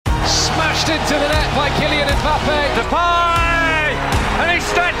Smashed into the net by Kylian Mbappé. Depay! And he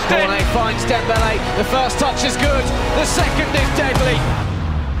stretched it! Cornet finds Dembele. The first touch is good. The second is deadly.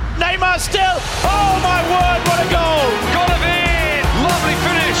 Neymar still! Oh my word, what a goal! Goal of it! Lovely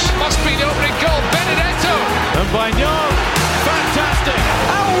finish. Must be the opening goal. Benedetto. And Bagnon, fantastic!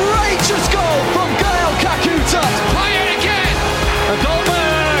 Outrageous goal from Gael Kakuta. Play it again. A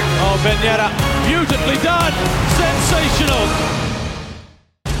Dolberg! Oh, Benyera, beautifully done! Sensational!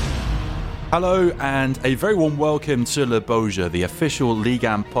 Hello and a very warm welcome to Le Boja, the official Ligue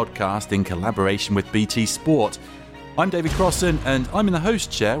 1 podcast in collaboration with BT Sport. I'm David Crossan and I'm in the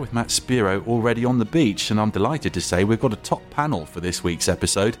host chair with Matt Spiro already on the beach, and I'm delighted to say we've got a top panel for this week's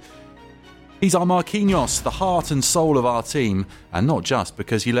episode. He's our Marquinhos, the heart and soul of our team, and not just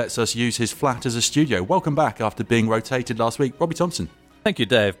because he lets us use his flat as a studio. Welcome back after being rotated last week, Robbie Thomson. Thank you,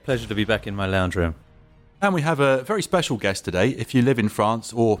 Dave. Pleasure to be back in my lounge room. And we have a very special guest today. If you live in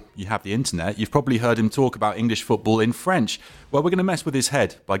France or you have the internet, you've probably heard him talk about English football in French. Well, we're going to mess with his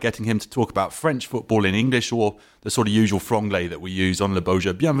head by getting him to talk about French football in English, or the sort of usual franglais that we use on Le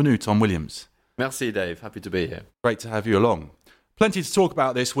Boja. Bienvenue, Tom Williams. Merci, Dave. Happy to be here. Great to have you along. Plenty to talk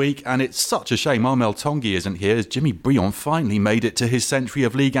about this week, and it's such a shame Armel Tanguy isn't here, as Jimmy Briand finally made it to his century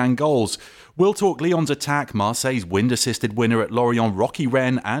of Ligue 1 goals. We'll talk Lyon's attack, Marseille's wind-assisted winner at Lorient, Rocky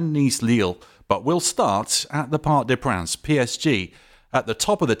Rennes and Nice Lille. But we'll start at the Parc des Princes, PSG, at the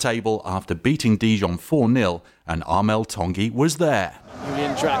top of the table after beating Dijon 4-0, and Armel Tanguy was there.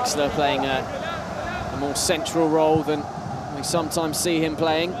 Julian Draxler playing a more central role than we sometimes see him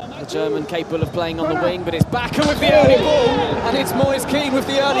playing. The German capable of playing on the wing, but it's Bakker with the early ball, and it's Moise Kean with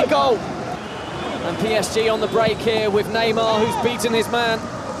the early goal. And PSG on the break here with Neymar, who's beaten his man.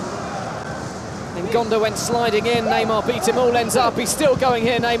 Gondo went sliding in, Neymar beat him, all ends up, he's still going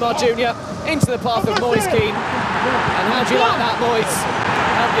here, Neymar Jr. into the path of Moise Kean. And how do you like that, Moise?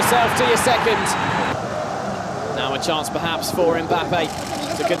 Help yourself to your second. Now a chance perhaps for Mbappé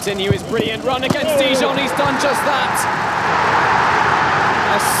to continue his brilliant run against Dijon. He's done just that.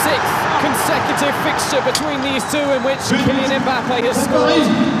 A sixth consecutive fixture between these two in which Kylian Mbappé has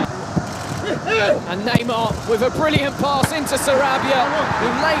scored. And Neymar with a brilliant pass into Sarabia, who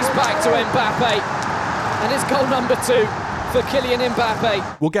lays back to Mbappé. And it's goal number 2 for Kylian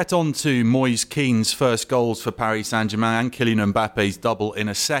Mbappé. We'll get on to Moise Kean's first goals for Paris Saint-Germain and Kylian Mbappe's double in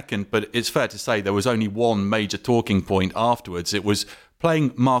a second, but it's fair to say there was only one major talking point afterwards. It was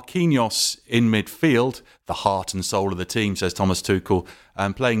playing Marquinhos in midfield, the heart and soul of the team, says Thomas Tuchel,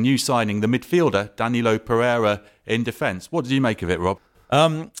 and playing new signing, the midfielder, Danilo Pereira, in defence. What did you make of it, Rob?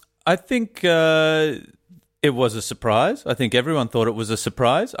 I think it was a surprise. I think everyone thought it was a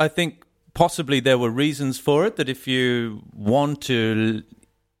surprise. I think possibly there were reasons for it, that if you want to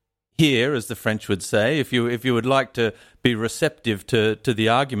hear, as the French would say, if you would like to be receptive to the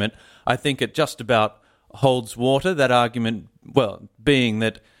argument, I think it just about holds water. That argument, well, being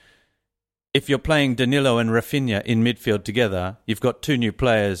that if you're playing Danilo and Rafinha in midfield together, you've got two new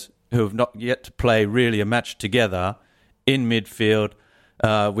players who have not yet to play really a match together in midfield,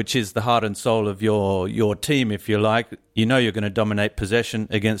 which is the heart and soul of your team, if you like. You know you're going to dominate possession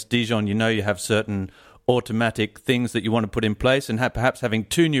against Dijon. You know you have certain automatic things that you want to put in place, and perhaps having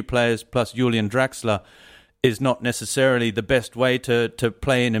two new players plus Julian Draxler is not necessarily the best way to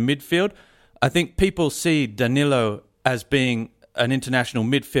play in a midfield. I think people see Danilo as being an international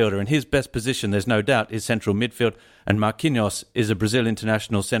midfielder, and his best position, there's no doubt, is central midfield, and Marquinhos is a Brazil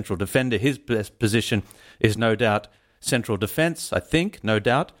international central defender. His best position is no doubt central defence, I think, no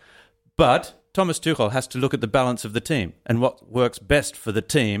doubt. But Thomas Tuchel has to look at the balance of the team and what works best for the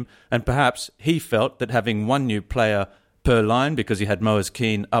team. And perhaps he felt that having one new player per line, because he had Moise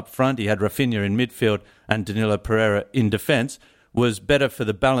Kean up front, he had Rafinha in midfield and Danilo Pereira in defence, was better for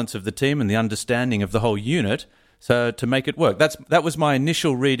the balance of the team and the understanding of the whole unit. So to make it work. That was my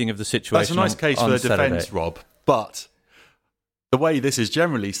initial reading of the situation. That's a nice case for the defence, Rob. But the way this is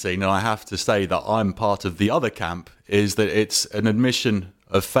generally seen, and I have to say that I'm part of the other camp, is that it's an admission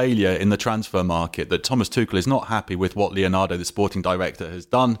of failure in the transfer market, that Thomas Tuchel is not happy with what Leonardo, the sporting director, has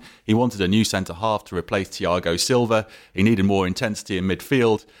done. He wanted a new centre-half to replace Thiago Silva. He needed more intensity in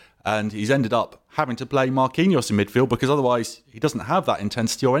midfield, and he's ended up having to play Marquinhos in midfield because otherwise he doesn't have that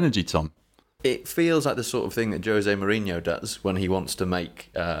intensity or energy, Tom. It feels like the sort of thing that Jose Mourinho does when he wants to make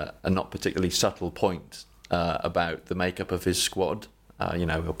a not particularly subtle point about the makeup of his squad.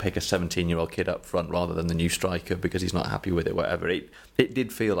 He'll pick a 17-year-old kid up front rather than the new striker because he's not happy with it, whatever. It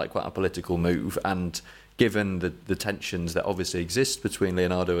did feel like quite a political move, and given the tensions that obviously exist between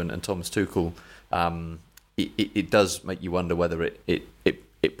Leonardo and Thomas Tuchel, it does make you wonder whether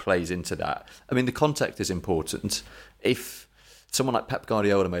it plays into that. I mean, the context is important. If someone like Pep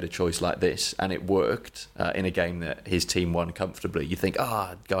Guardiola made a choice like this and it worked in a game that his team won comfortably, you think,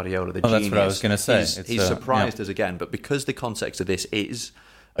 Guardiola, the genius. That's what I was going to say. He's surprised us again. But because the context of this is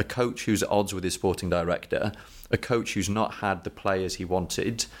a coach who's at odds with his sporting director, a coach who's not had the players he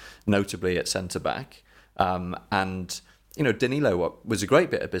wanted, notably at centre-back, and Danilo was a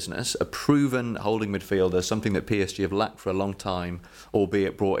great bit of business, a proven holding midfielder, something that PSG have lacked for a long time,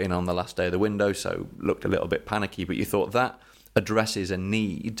 albeit brought in on the last day of the window, so looked a little bit panicky, but you thought that addresses a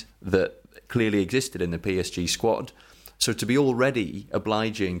need that clearly existed in the PSG squad. So to be already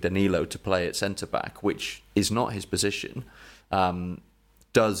obliging Danilo to play at centre-back, which is not his position,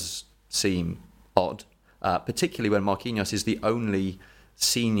 does seem odd, particularly when Marquinhos is the only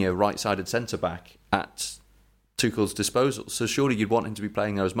senior right-sided centre-back at Tuchel's disposal. So surely you'd want him to be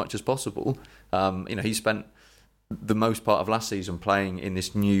playing there as much as possible. He spent the most part of last season playing in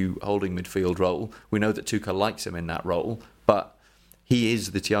this new holding midfield role. We know that Tuchel likes him in that role, but he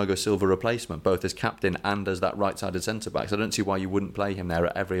is the Thiago Silva replacement, both as captain and as that right-sided centre-back. So I don't see why you wouldn't play him there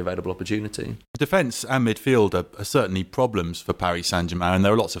at every available opportunity. Defence and midfield are certainly problems for Paris Saint-Germain, and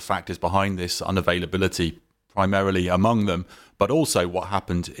there are lots of factors behind this unavailability, primarily among them, but also what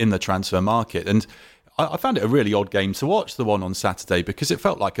happened in the transfer market. And I found it a really odd game to watch, the one on Saturday, because it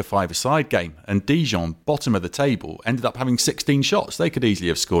felt like a five-a-side game. And Dijon, bottom of the table, ended up having 16 shots. They could easily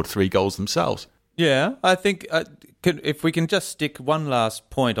have scored 3 goals themselves. Yeah, I think if we can just stick one last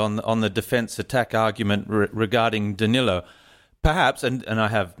point on the defence-attack argument regarding Danilo, perhaps, and I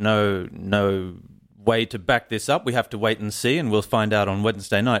have no way to back this up, we have to wait and see, and we'll find out on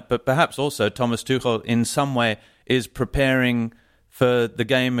Wednesday night, but perhaps also Thomas Tuchel in some way is preparing for the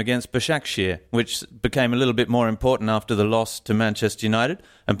game against Başakşehir, which became a little bit more important after the loss to Manchester United.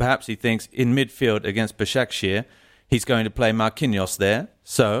 And perhaps he thinks in midfield against Başakşehir, he's going to play Marquinhos there.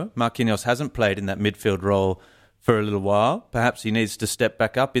 So Marquinhos hasn't played in that midfield role for a little while. Perhaps he needs to step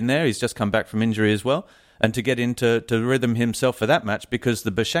back up in there. He's just come back from injury as well. And to get into rhythm himself for that match, because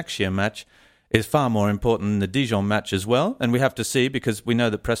the Başakşehir match is far more important than the Dijon match as well. And we have to see, because we know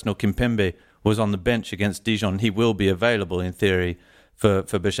that Presnel Kimpembe was on the bench against Dijon. He will be available in theory for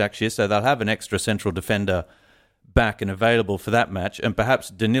Başakşehir, so they'll have an extra central defender back and available for that match, and perhaps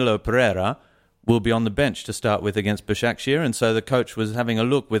Danilo Pereira will be on the bench to start with against Başakşehir, and so the coach was having a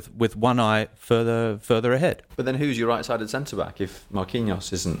look with one eye further ahead. But then who's your right-sided centre-back if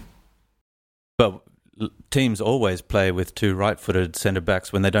Marquinhos isn't? Well, teams always play with 2 right-footed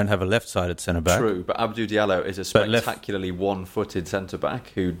centre-backs when they don't have a left-sided centre-back. True, but Abdou Diallo is a spectacularly one-footed centre-back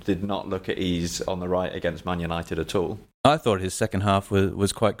who did not look at ease on the right against Man United at all. I thought his second half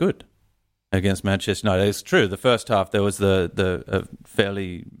was quite good against Manchester United. It's true, the first half there was the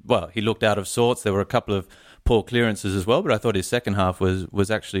fairly... Well, he looked out of sorts. There were a couple of poor clearances as well, but I thought his second half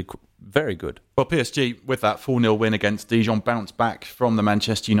was actually very good. Well, PSG, with that 4-0 win against Dijon, bounced back from the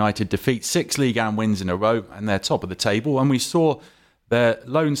Manchester United defeat. 6 Ligue 1 wins in a row, and they're top of the table. And we saw their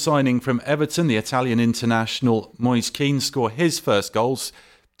loan signing from Everton, the Italian international Moise Kean, score his first goals.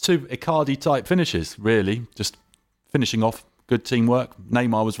 2 Icardi-type finishes, really. Just finishing off good teamwork.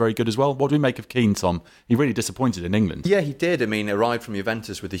 Neymar was very good as well. What do we make of Kean, Tom? He really disappointed in England. Yeah, he did. I mean, arrived from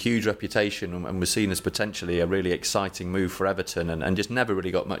Juventus with a huge reputation and was seen as potentially a really exciting move for Everton and just never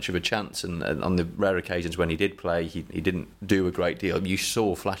really got much of a chance. And on the rare occasions when he did play, he didn't do a great deal. You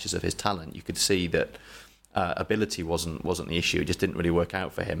saw flashes of his talent. You could see that ability wasn't the issue. It just didn't really work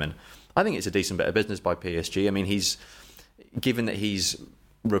out for him. And I think it's a decent bit of business by PSG. I mean, given that he's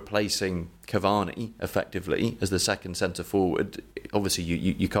replacing Cavani effectively as the second centre forward, obviously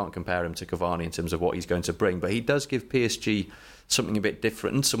you can't compare him to Cavani in terms of what he's going to bring, but he does give PSG something a bit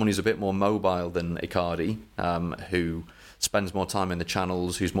different, someone who's a bit more mobile than Icardi, who spends more time in the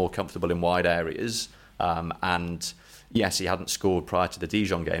channels, who's more comfortable in wide areas, and yes, he hadn't scored prior to the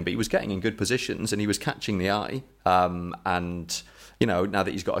Dijon game, but he was getting in good positions and he was catching the eye, and now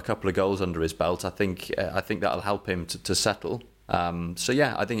that he's got a couple of goals under his belt, I think that'll help him to settle. So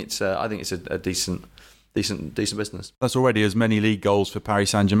yeah, I think it's a decent business. That's already as many league goals for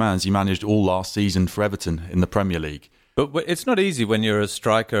Paris Saint-Germain as he managed all last season for Everton in the Premier League. But it's not easy when you're a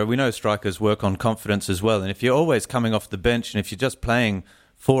striker. We know strikers work on confidence as well, and if you're always coming off the bench and if you're just playing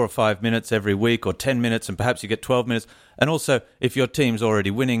 4 or 5 minutes every week or 10 minutes and perhaps you get 12 minutes, and also if your team's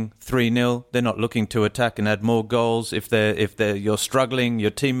already winning 3-0, they're not looking to attack and add more goals. If you're struggling,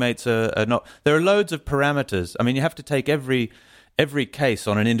 your teammates are not. There are loads of parameters. I mean, you have to take every case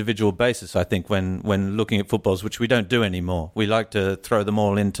on an individual basis, I think, when looking at footballs, which we don't do anymore. We like to throw them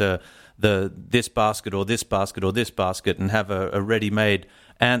all into this basket or this basket or this basket and have a ready-made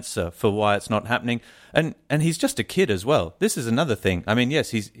answer for why it's not happening. And he's just a kid as well. This is another thing. I mean,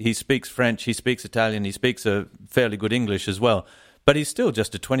 yes, he speaks French, he speaks Italian, he speaks a fairly good English as well, but he's still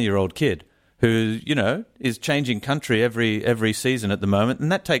just a 20-year-old kid who, is changing country every season at the moment,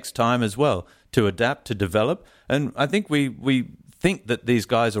 and that takes time as well to adapt, to develop. And I think we think that these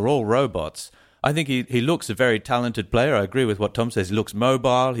guys are all robots. I think he looks a very talented player. I agree with what Tom says. He looks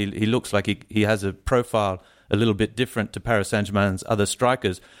mobile. He looks like he has a profile a little bit different to Paris Saint-Germain's other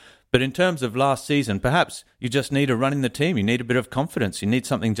strikers. But in terms of last season, perhaps you just need a run in the team. You need a bit of confidence. You need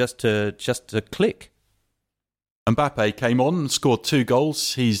something just to click. Mbappé came on and scored 2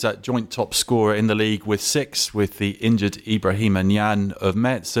 goals. He's at joint top scorer in the league with 6, with the injured Ibrahim Niane of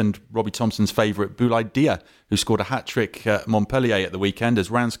Metz and Robbie Thomson's favourite Boulaye Dia, who scored a hat-trick at Montpellier at the weekend as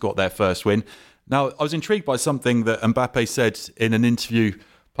Rennes got their first win. Now, I was intrigued by something that Mbappé said in an interview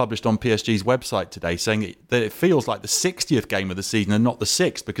published on PSG's website today, saying that it feels like the 60th game of the season and not the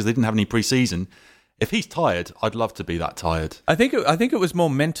 6th because they didn't have any pre-season. If he's tired, I'd love to be that tired. I think it was more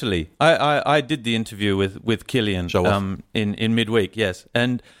mentally. I did the interview with Kylian in midweek, yes,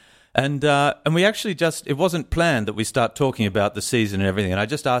 and we actually it wasn't planned that we start talking about the season and everything. And I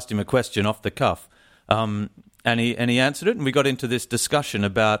just asked him a question off the cuff, and he answered it, and we got into this discussion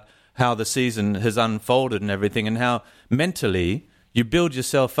about how the season has unfolded and everything, and how mentally you build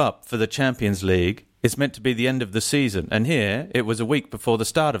yourself up for the Champions League. It's meant to be the end of the season, and here it was a week before the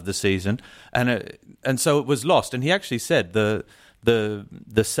start of the season, and so it was lost. And he actually said the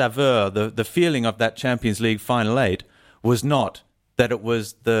saveur, the feeling of that Champions League final 8 was not that it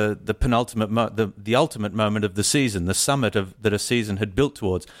was the penultimate, the ultimate moment of the season, the summit that a season had built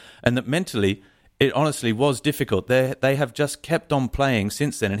towards, and that mentally it honestly was difficult. They have just kept on playing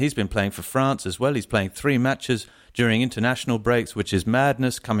since then, and he's been playing for France as well. He's playing 3 matches during international breaks, which is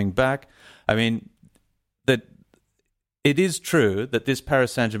madness. Coming back, I mean. That it is true that this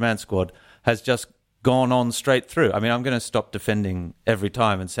Paris Saint-Germain squad has just gone on straight through. I mean, I'm going to stop defending every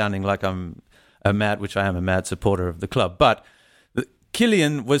time and sounding like I'm a mad supporter of the club. But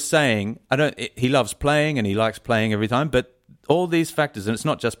Kylian was saying, he loves playing and he likes playing every time, but all these factors, and it's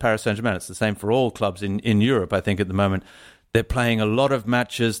not just Paris Saint-Germain, it's the same for all clubs in Europe, I think, at the moment. They're playing a lot of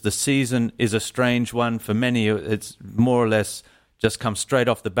matches. The season is a strange one. For many, it's more or less just come straight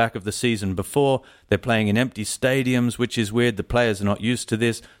off the back of the season before. They're playing in empty stadiums, which is weird. The players are not used to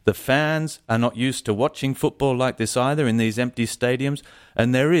this. The fans are not used to watching football like this either in these empty stadiums.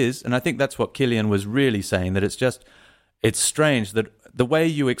 And I think that's what Kylian was really saying, that it's strange that the way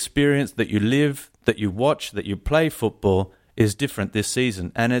you experience, that you live, that you watch, that you play football is different this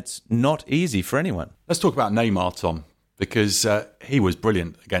season. And it's not easy for anyone. Let's talk about Neymar, Tom, because he was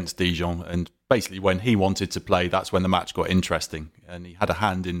brilliant against Dijon, and basically when he wanted to play, that's when the match got interesting. And he had a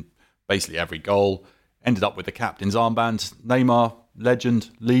hand in basically every goal, ended up with the captain's armband. Neymar,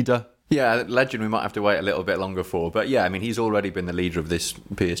 legend, leader. Yeah, legend we might have to wait a little bit longer for. But yeah, I mean, he's already been the leader of this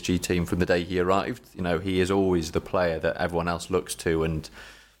PSG team from the day he arrived. He is always the player that everyone else looks to. And,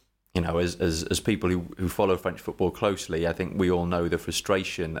 as people who follow French football closely, I think we all know the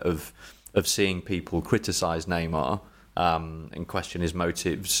frustration of seeing people criticise Neymar and question his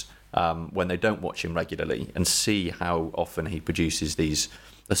motives when they don't watch him regularly and see how often he produces these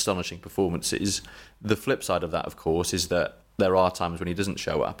astonishing performances. The flip side of that, of course, is that there are times when he doesn't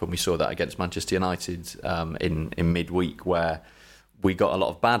show up, and we saw that against Manchester United in midweek, where we got a lot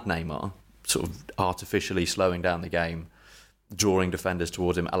of bad Neymar, sort of artificially slowing down the game, drawing defenders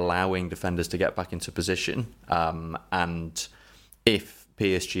towards him, allowing defenders to get back into position. And if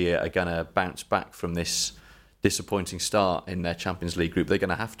PSG are going to bounce back from this disappointing start in their Champions League group, they're going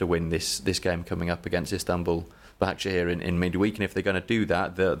to have to win this game coming up against Istanbul Başakşehir in midweek, and if they're going to do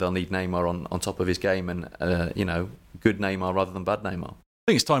that, they'll need Neymar on top of his game, and good Neymar rather than bad Neymar. I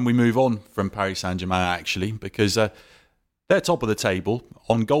think it's time we move on from Paris Saint-Germain, actually, because they're top of the table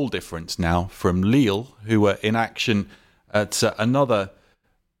on goal difference now from Lille, who were in action at another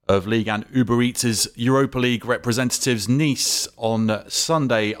of Ligue 1 Uber Eats' Europa League representatives, Nice, on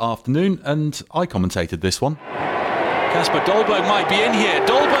Sunday afternoon, and I commentated this one. Kasper Dolberg might be in here.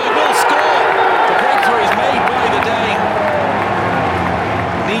 Dolberg will score. The breakthrough is made by the Dane.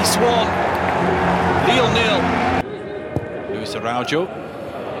 Nice 1, Lille 0. Luis Araujo.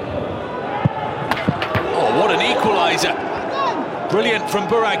 Oh, what an equaliser. Brilliant from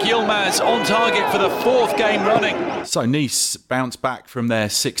Burak Yilmaz, on target for the 4th game running. So Nice bounced back from their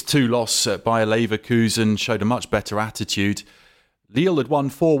 6-2 loss at Bayer Leverkusen, showed a much better attitude. Lille had won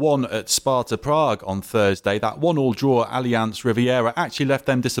 4-1 at Sparta Prague on Thursday. That 1-1 draw at Allianz Riviera actually left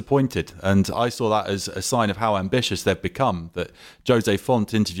them disappointed, and I saw that as a sign of how ambitious they've become. That Jose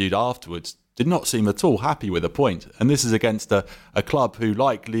Font, interviewed afterwards, did not seem at all happy with a point. And this is against a club who,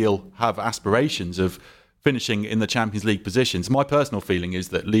 like Lille, have aspirations of finishing in the Champions League positions. My personal feeling is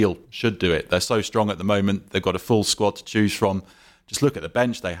that Lille should do it. They're so strong at the moment. They've got a full squad to choose from. Just look at the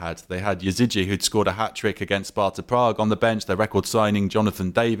bench they had. They had Yazidji, who'd scored a hat-trick against Sparta Prague, on the bench. Their record signing,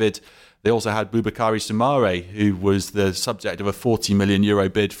 Jonathan David. They also had Boubakary Soumaré, who was the subject of a €40 million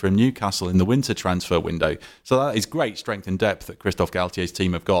bid from Newcastle in the winter transfer window. So that is great strength and depth that Christophe Galtier's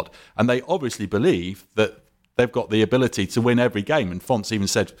team have got. And they obviously believe that they've got the ability to win every game. And Fonts even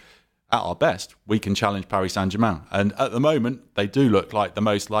said, at our best, we can challenge Paris Saint-Germain. And at the moment, they do look like the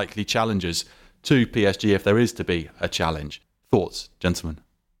most likely challengers to PSG if there is to be a challenge. Thoughts, gentlemen?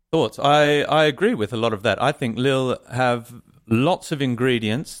 Thoughts? I agree with a lot of that. I think Lille have lots of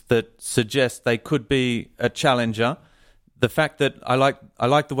ingredients that suggest they could be a challenger. The fact that I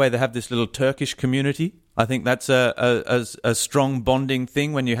like the way they have this little Turkish community. I think that's a strong bonding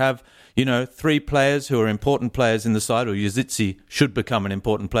thing when you have, three players who are important players in the side, or Yazidji should become an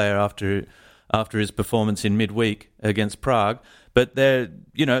important player after his performance in midweek against Prague. But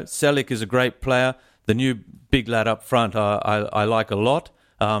Selic is a great player. The new big lad up front I like a lot.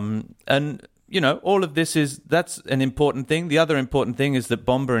 And all of this that's an important thing. The other important thing is that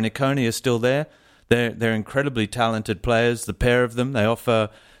Bomba and Ikone are still there. They're incredibly talented players, the pair of them. They offer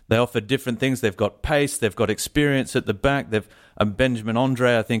different things. They've got pace, they've got experience at the back. Benjamin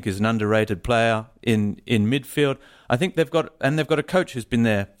Andre, I think, is an underrated player in midfield. I think they've got a coach who's been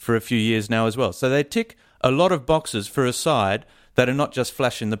there for a few years now as well. So they tick a lot of boxes for a side that are not just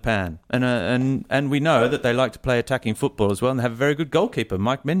flash in the pan. And we know that they like to play attacking football as well, and they have a very good goalkeeper,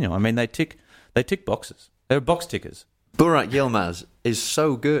 Mike Mignon. I mean, they tick boxes. They're box tickers. Burak Yilmaz is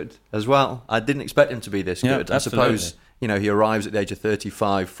so good as well. I didn't expect him to be this good. Yeah, I suppose, he arrives at the age of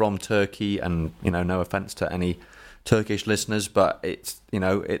 35 from Turkey, and, no offence to any Turkish listeners, but it's,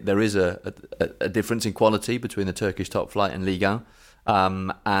 there is a difference in quality between the Turkish top flight and Liga.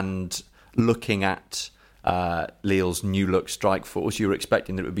 And looking at Lille's new look strike force, you were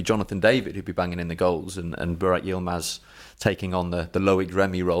expecting that it would be Jonathan David who'd be banging in the goals, and Burak Yilmaz taking on the Loic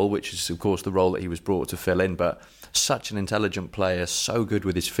Remy role, which is of course the role that he was brought to fill in. But such an intelligent player, so good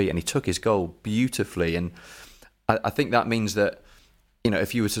with his feet, and he took his goal beautifully. And I think that means that,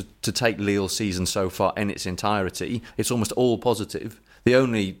 if you were to take Lille's season so far in its entirety, it's almost all positive. The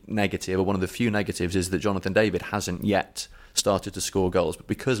only negative, or one of the few negatives, is that Jonathan David hasn't yet started to score goals. But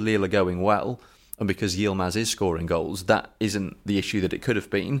because Lille are going well, and because Yilmaz is scoring goals, that isn't the issue that it could have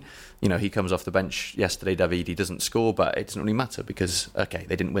been. He comes off the bench yesterday, David, he doesn't score, but it doesn't really matter because, okay,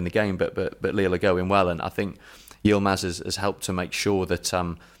 they didn't win the game, but Lille are going well. And I think Yilmaz has helped to make sure that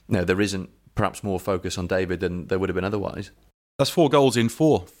there isn't perhaps more focus on David than there would have been otherwise. That's 4 goals in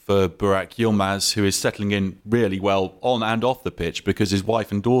 4 for Burak Yilmaz, who is settling in really well on and off the pitch because his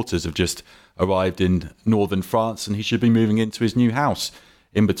wife and daughters have just arrived in northern France, and he should be moving into his new house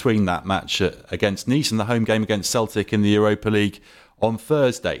in between that match against Nice and the home game against Celtic in the Europa League on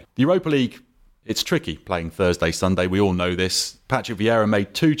Thursday. The Europa League, it's tricky playing Thursday, Sunday. We all know this. Patrick Vieira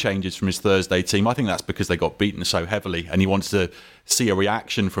made 2 changes from his Thursday team. I think that's because they got beaten so heavily and he wants to see a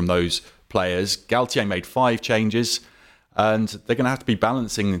reaction from those players. Galtier made 5 changes, and they're going to have to be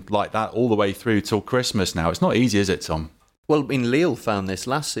balancing like that all the way through till Christmas now. It's not easy, is it, Tom? Well, Lille found this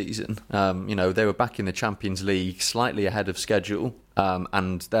last season. They were back in the Champions League slightly ahead of schedule,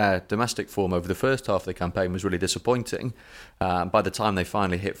 and their domestic form over the first half of the campaign was really disappointing. By the time they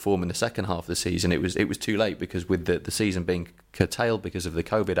finally hit form in the second half of the season, it was too late, because with the season being curtailed because of the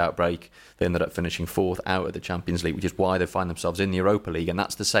COVID outbreak, they ended up finishing 4th out of the Champions League, which is why they find themselves in the Europa League. And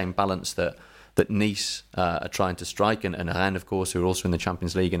that's the same balance that Nice are trying to strike, and Rennes, of course, who are also in the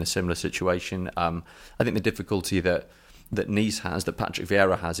Champions League in a similar situation. I think the difficulty that Nice has, that Patrick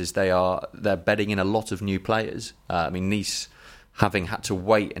Vieira has, is they're bedding in a lot of new players. Nice, having had to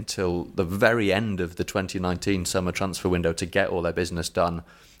wait until the very end of the 2019 summer transfer window to get all their business done,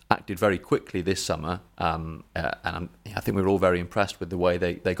 acted very quickly this summer. And I think we were all very impressed with the way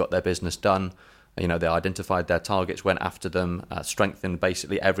they got their business done. They identified their targets, went after them, strengthened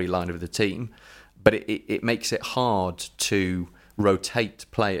basically every line of the team. But it makes it hard to rotate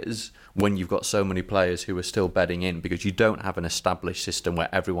players when you've got so many players who are still bedding in, because you don't have an established system where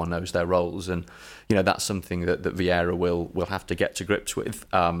everyone knows their roles. And that's something that Vieira will have to get to grips with.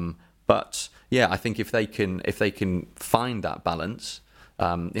 But yeah, I think if they can find that balance,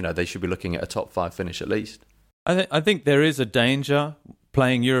 they should be looking at a top 5 finish at least. I think there is a danger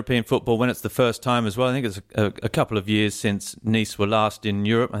playing European football when it's the first time as well. I think it's a couple of years since Nice were last in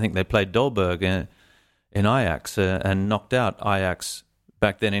Europe. I think they played Dolberg in Ajax and knocked out Ajax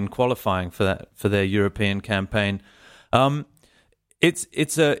back then in qualifying for their European campaign. It's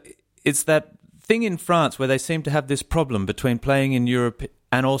that thing in France where they seem to have this problem between playing in Europe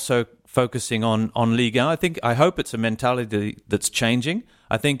and also focusing on Ligue 1. I hope it's a mentality that's changing.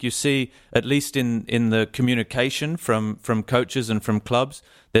 I think you see, at least in the communication from coaches and from clubs,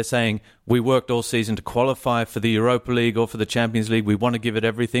 they're saying, we worked all season to qualify for the Europa League or for the Champions League. We want to give it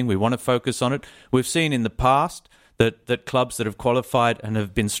everything. We want to focus on it. We've seen in the past that clubs that have qualified and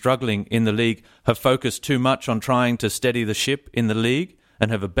have been struggling in the league have focused too much on trying to steady the ship in the league and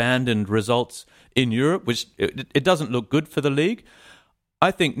have abandoned results in Europe, which it doesn't look good for the league.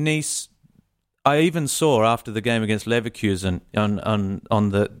 I think Nice, I even saw after the game against Leverkusen on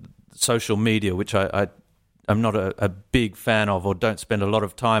the social media, which I'm not a big fan of or don't spend a lot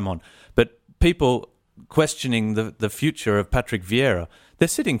of time on, but people questioning the future of Patrick Vieira. They're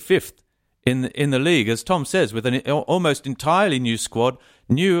sitting fifth in the league, as Tom says, with an almost entirely new squad,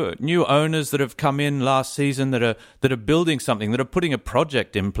 new owners that have come in last season that are building something, that are putting a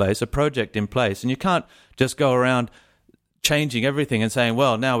project in place, and you can't just go around changing everything and saying,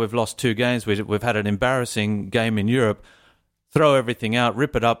 well, now we've lost 2 games, we've had an embarrassing game in Europe, throw everything out,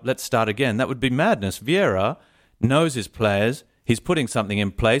 rip it up, let's start again. That would be madness. Vieira knows his players. He's putting something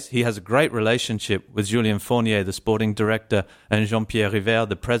in place. He has a great relationship with Julien Fournier, the sporting director, and Jean-Pierre River,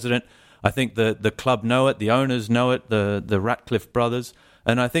 the president. I think the club know it, the owners know it, the Ratcliffe brothers,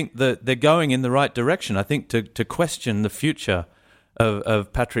 and I think that they're going in the right direction. I think to question the future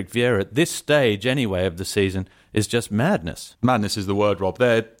of Patrick Vieira at this stage anyway of the season is just madness. Madness is the word, Rob.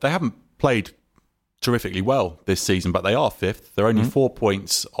 They haven't played terrifically well this season, but they are fifth. They're only 4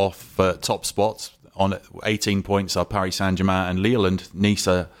 points off top spots. On 18 points are Paris Saint-Germain and Lille, and Nice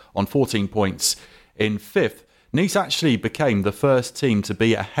are on 14 points in fifth. Nice actually became the first team to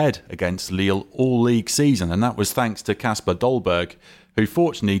be ahead against Lille all league season, and that was thanks to Kasper Dolberg, who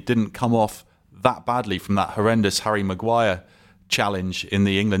fortunately didn't come off that badly from that horrendous Harry Maguire challenge in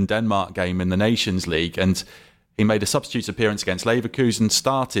the England-Denmark game in the Nations League, and he made a substitute appearance against Leverkusen,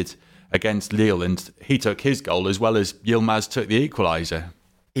 started against Lille, and he took his goal as well as Yilmaz took the equaliser.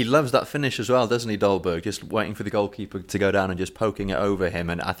 He loves that finish as well, doesn't he, Dolberg? Just waiting for the goalkeeper to go down and just poking it over him.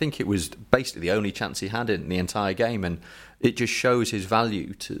 And I think it was basically the only chance he had in the entire game. And it just shows his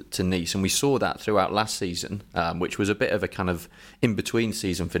value to Nice. And we saw that throughout last season, which was a bit of a kind of in-between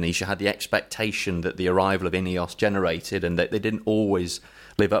season for Nice. You had the expectation that the arrival of Ineos generated and that they didn't always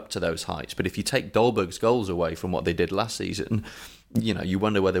live up to those heights. But if you take Dolberg's goals away from what they did last season, you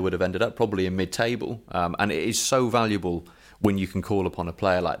wonder where they would have ended up, probably in mid-table. And it is so valuable when you can call upon a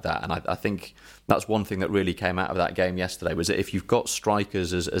player like that. And I think that's one thing that really came out of that game yesterday, was that if you've got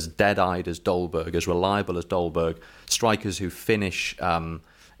strikers as dead-eyed as Dolberg, as reliable as Dolberg, strikers who finish in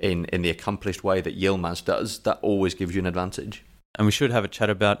the accomplished way that Yilmaz does, that always gives you an advantage. And we should have a chat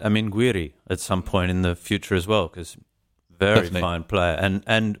about Amin Gouiri at some point in the future as well, because very Definitely. Fine player.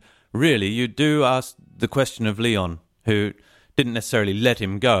 And really, you do ask the question of Lyon, who didn't necessarily let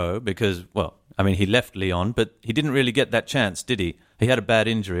him go because, well, I mean, he left Lyon, but he didn't really get that chance, did he? He had a bad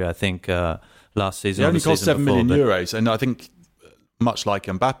injury, I think, last season. He only cost 7 million euros, and I think, much like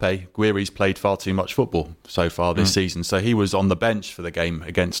Mbappé, Gouiri's played far too much football so far this season. So he was on the bench for the game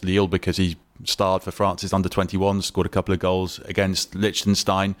against Lille because he starred for France's under-21, scored a couple of goals against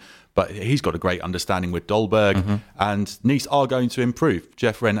Liechtenstein. But he's got a great understanding with Dolberg, and Nice are going to improve.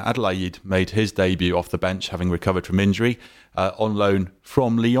 Jeffren Adelaide made his debut off the bench, having recovered from injury, on loan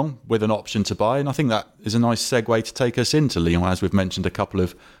from Lyon with an option to buy. And I think that is a nice segue to take us into Lyon, as we've mentioned a couple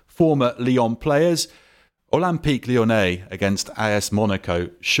of former Lyon players. Olympique Lyonnais against AS Monaco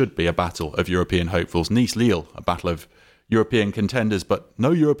should be a battle of European hopefuls. Nice-Lille, a battle of European contenders, but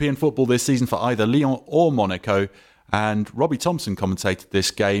no European football this season for either Lyon or Monaco. And Robbie Thomson commentated this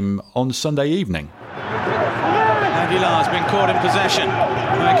game on Sunday evening. Aguilar's been caught in possession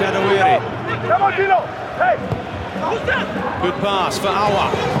by Kadewere. Good pass for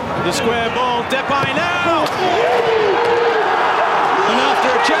Awa. The square ball, Depay now! And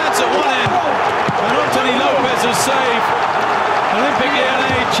after a chance at one end, and Anthony Lopez's save, Olympique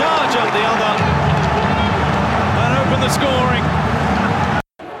Lyonnais charge up the other and open the scoring.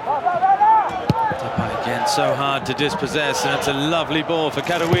 So hard to dispossess, and it's a lovely ball for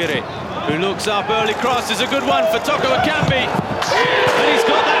Kadewere, who looks up. Early cross is a good one for Toko Ekambi, and he's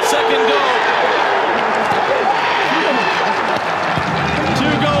got that second goal.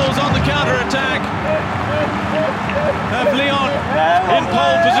 2 goals on the counter-attack. Have Lyon in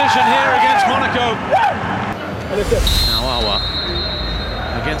pole position here against Monaco. Now Awa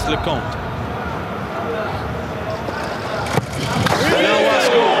against Lecomte. Noah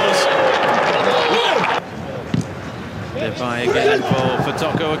scores. Depay again for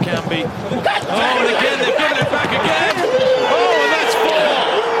Toko Akambi. Oh, and again they've given it back again. Oh, and that's 4.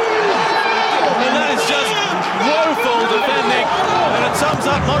 And that is just woeful defending. And it sums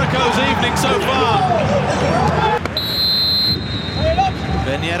up Monaco's evening so far.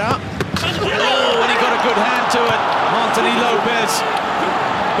 Benjeda. Oh, and he got a good hand to it. Anthony Lopez.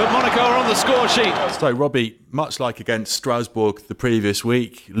 But Monaco are on the score sheet. So, Robbie, much like against Strasbourg the previous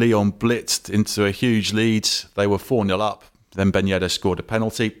week, Lyon blitzed into a huge lead. They were 4-0 up. Then Benjeda scored a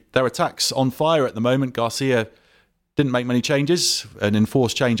penalty. Their attack's on fire at the moment. Garcia didn't make many changes. An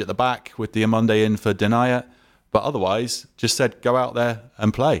enforced change at the back with Diamonde in for Denaya. But otherwise, just said, go out there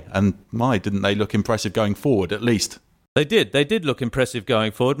and play. And didn't they look impressive going forward, at least? They did look impressive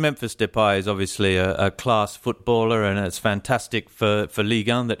going forward. Memphis Depay is obviously a class footballer, and it's fantastic for Ligue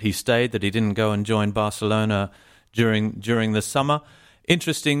 1 that he stayed, that he didn't go and join Barcelona during the summer.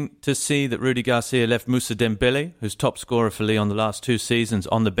 Interesting to see that Rudy Garcia left Moussa Dembele, who's top scorer for Lyon the last 2 seasons,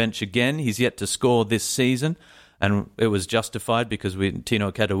 on the bench again. He's yet to score this season, and it was justified because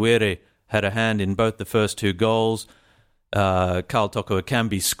Tino Kadewere had a hand in both the first 2 goals. Karl Toko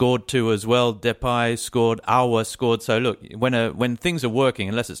Akambi scored 2 as well. Depay scored. Aouar scored. So look, when things are working,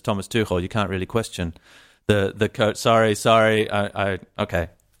 unless it's Thomas Tuchel, you can't really question the coach. Sorry. I okay,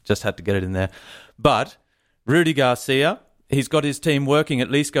 just had to get it in there. But Rudy Garcia, he's got his team working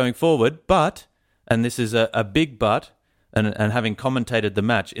at least going forward. But, and this is a big but, and having commentated the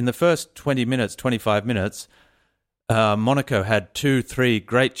match, in the first 20 minutes, 25 minutes, Monaco had 2-3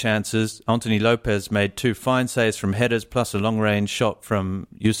 great chances. Anthony Lopez made 2 fine saves from headers, plus a long-range shot from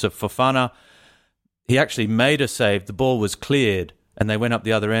Youssouf Fofana. He actually made a save. The ball was cleared, and they went up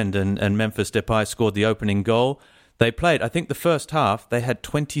the other end, and Memphis Depay scored the opening goal. They played, I think the first half, they had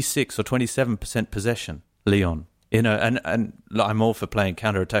 26 or 27% possession, Lyon. And I'm all for playing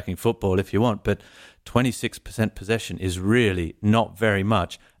counter-attacking football if you want, but 26% possession is really not very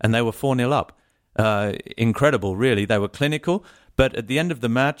much, and they were 4-0 up. Incredible, really. They were clinical, but at the end of the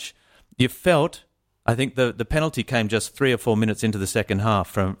match, you felt, I think the penalty came just 3 or 4 minutes into the second half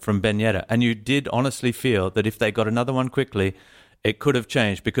from Benjeda, and you did honestly feel that if they got another one quickly, it could have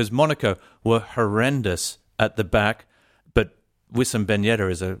changed, because Monaco were horrendous at the back, but Wissam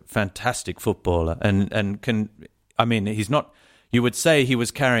Benjeda is a fantastic footballer, and can, I mean, he's not, you would say he was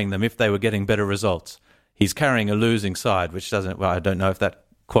carrying them if they were getting better results. He's carrying a losing side, which doesn't, well, I don't know if that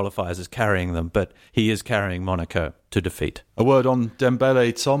qualifies as carrying them, but he is carrying Monaco to defeat. A word on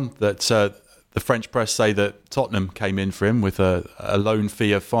Dembele, Tom, that the French press say that Tottenham came in for him with a loan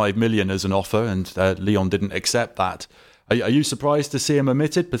fee of 5 million as an offer, and Lyon didn't accept that. Are you surprised to see him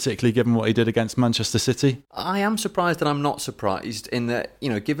omitted, particularly given what he did against Manchester City? I am surprised, and I'm not surprised in that, you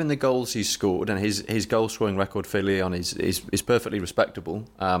know, given the goals he's scored, and his goal scoring record for Lyon is perfectly respectable.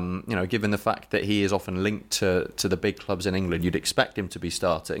 You know, given the fact that he is often linked to the big clubs in England, you'd expect him to be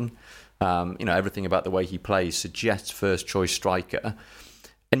starting. You know, everything about the way he plays suggests first choice striker,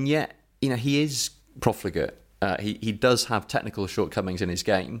 and yet, you know, he is profligate. He does have technical shortcomings in his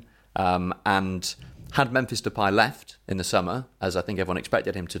game, and had Memphis Depay left in the summer, as I think everyone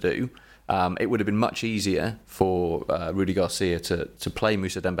expected him to do, it would have been much easier for Rudy Garcia to play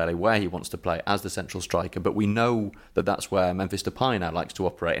Moussa Dembele where he wants to play as the central striker. But we know that that's where Memphis Depay now likes to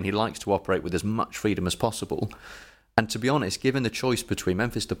operate, and he likes to operate with as much freedom as possible. And to be honest, given the choice between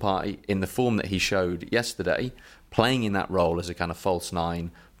Memphis Depay in the form that he showed yesterday, playing in that role as a kind of false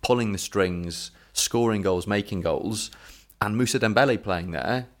nine, pulling the strings, scoring goals, making goals, and Moussa Dembele playing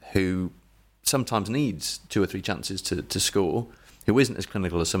there, who sometimes needs 2 or 3 chances to score, who isn't as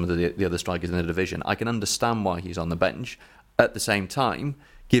clinical as some of the other strikers in the division, I can understand why he's on the bench. At the same time,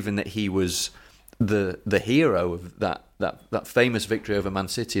 given that he was the hero of that famous victory over Man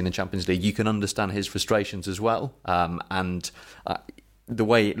City in the Champions League, you can understand his frustrations as well. And the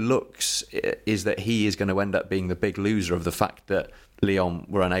way it looks is that he is going to end up being the big loser of the fact that Lyon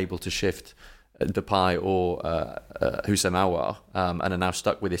were unable to shift Depay or Houssem Aouar, and are now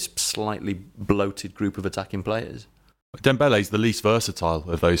stuck with this slightly bloated group of attacking players. Dembele's the least versatile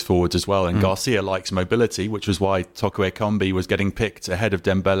of those forwards as well, and Garcia likes mobility, which was why Toko Ekambi was getting picked ahead of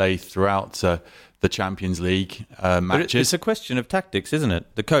Dembele throughout the Champions League matches. It's a question of tactics, isn't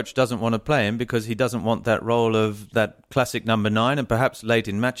it? The coach doesn't want to play him because he doesn't want that role of that classic number 9, and perhaps late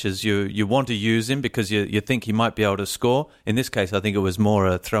in matches you want to use him because you think he might be able to score. In this case, I think it was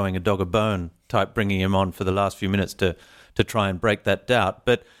more throwing a dog a bone type, bringing him on for the last few minutes to try and break that doubt.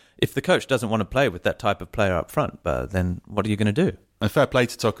 But if the coach doesn't want to play with that type of player up front, then what are you going to do? And fair play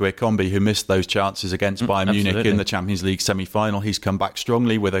to Toko Ekambi, who missed those chances against Bayern Munich in the Champions League semi-final. He's come back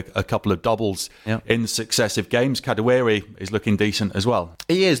strongly with a couple of doubles in successive games. Kadewere is looking decent as well.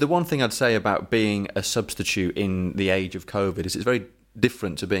 He is. The one thing I'd say about being a substitute in the age of COVID is it's very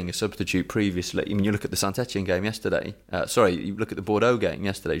different to being a substitute previously. I mean, you look at the Saint-Etienne game yesterday. You look at the Bordeaux game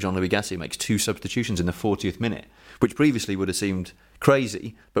yesterday. Jean-Louis Gasset makes 2 substitutions in the 40th minute, which previously would have seemed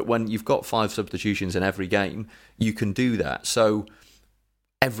crazy. But when you've got 5 substitutions in every game, you can do that. So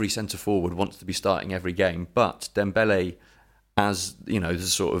every centre forward wants to be starting every game, but Dembele, as you know, the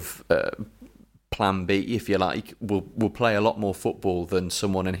sort of plan B, if you like, will play a lot more football than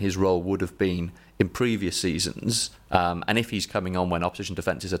someone in his role would have been in previous seasons. And if he's coming on when opposition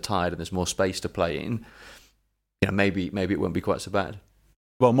defences are tired and there's more space to play in, maybe it won't be quite so bad.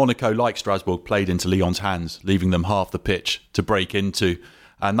 Well, Monaco, like Strasbourg, played into Lyon's hands, leaving them half the pitch to break into,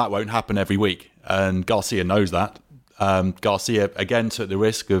 and that won't happen every week. And Garcia knows that. Garcia again took the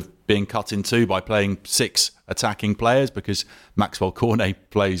risk of being cut in two by playing 6 attacking players, because Maxwell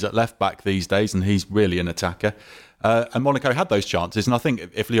Cornet plays at left back these days and he's really an attacker. And Monaco had those chances, and I think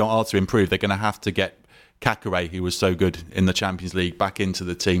if Lyon are to improve, they're going to have to get Kakare, who was so good in the Champions League, back into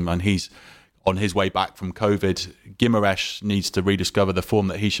the team, and he's on his way back from COVID. Guimaraes needs to rediscover the form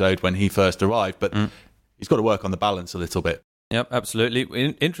that he showed when he first arrived, but he's got to work on the balance a little bit. Yep, absolutely.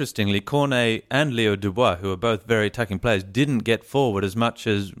 Interestingly, Cornet and Leo Dubois, who are both very attacking players, didn't get forward as much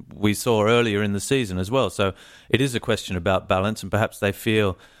as we saw earlier in the season as well. So it is a question about balance, and perhaps they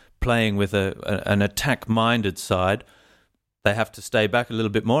feel playing with an attack-minded side, they have to stay back a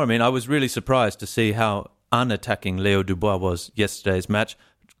little bit more. I mean, I was really surprised to see how unattacking Leo Dubois was yesterday's match.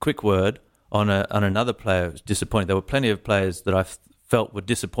 Quick word on another player who was disappointing. There were plenty of players that I felt were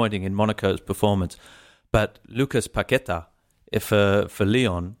disappointing in Monaco's performance, but Lucas Paqueta, for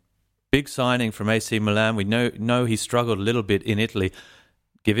Lyon, big signing from AC Milan. We know he struggled a little bit in Italy.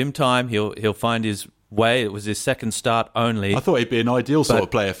 Give him time; he'll find his way. It was his second start only. I thought he'd be an ideal sort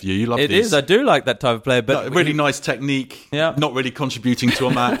of player for you. You love it. Is. I do like that type of player, but really nice technique. Yeah. Not really contributing to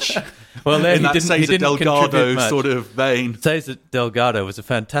a match. Well, then in that Cesar Delgado sort of vein. Cesar Delgado was a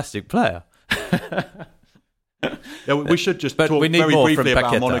fantastic player. Yeah, we should just talk very briefly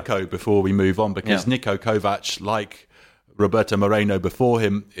about Monaco before we move on, because Niko Kovac, like Roberto Moreno before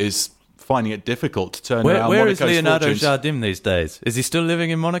him, is finding it difficult to turn around Monaco's fortunes. Where is Leonardo Jardim these days? Is he still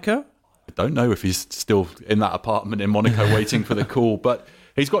living in Monaco? I don't know if he's still in that apartment in Monaco waiting for the call, but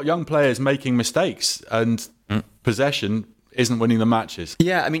he's got young players making mistakes, and possession isn't winning the matches.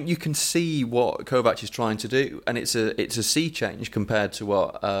 Yeah, I mean, you can see what Kovac is trying to do, and it's a sea change compared to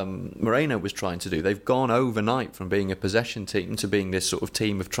what Moreno was trying to do. They've gone overnight from being a possession team to being this sort of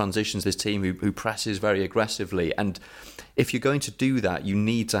team of transitions, this team who presses very aggressively. And if you're going to do that, you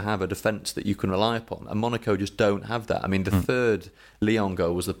need to have a defence that you can rely upon. And Monaco just don't have that. I mean, the third Lyon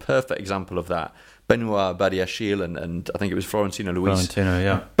goal was the perfect example of that. Benoit Badiachil and I think it was Florentino Luis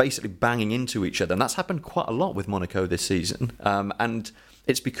basically banging into each other. And that's happened quite a lot with Monaco this season. And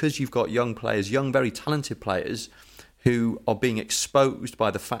it's because you've got young players, young, very talented players, who are being exposed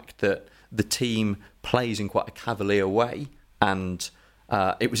by the fact that the team plays in quite a cavalier way. And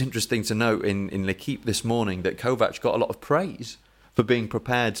it was interesting to note in L'Equipe this morning that Kovac got a lot of praise for being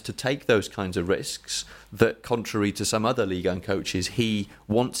prepared to take those kinds of risks, that contrary to some other Ligue 1 coaches, he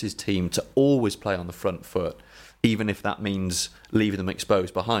wants his team to always play on the front foot, even if that means leaving them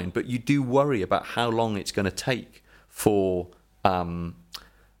exposed behind. But you do worry about how long it's going to take for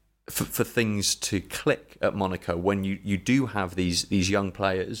things to click at Monaco when you do have these young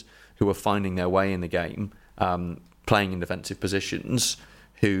players who are finding their way in the game, playing in defensive positions,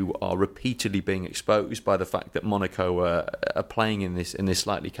 who are repeatedly being exposed by the fact that Monaco are playing in this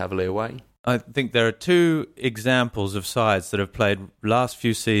slightly cavalier way. I think there are 2 examples of sides that have played last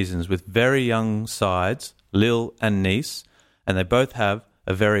few seasons with very young sides, Lille and Nice, and they both have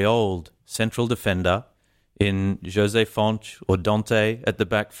a very old central defender in José Fonte or Dante at the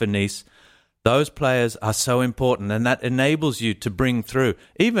back for Nice. Those players are so important, and that enables you to bring through.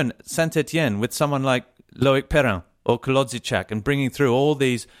 Even Saint-Etienne with someone like Loic Perrin or Kolodziejczak, and bringing through all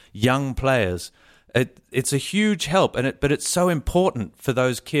these young players. It's a huge help, but it's so important for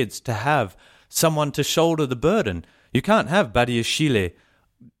those kids to have someone to shoulder the burden. You can't have Badiashile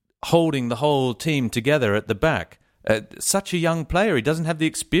holding the whole team together at the back. Such a young player, he doesn't have the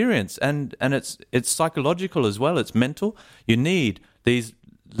experience, and it's psychological as well. It's mental. You need these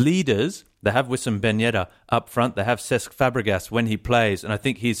leaders. They have Wissam Ben Yedder up front. They have Cesc Fabregas when he plays, and I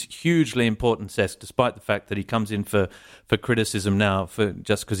think he's hugely important, Cesc, despite the fact that he comes in for criticism now,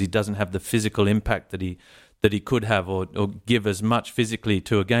 just because he doesn't have the physical impact that that he could have or give as much physically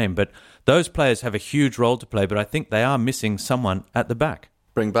to a game. But those players have a huge role to play, but I think they are missing someone at the back.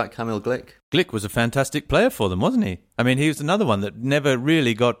 Bring back Kamil Glik. Glik was a fantastic player for them, wasn't he? I mean, he was another one that never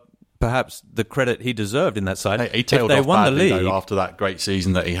really got perhaps the credit he deserved in that side. He tailed if they off won badly, the league though, after that great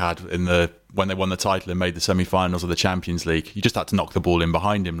season that he had when they won the title and made the semi-finals of the Champions League. You just had to knock the ball in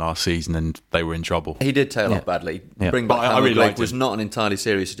behind him last season and they were in trouble. He did tail off badly. Yeah. Bring back I really Kamil liked Glik was him. not an entirely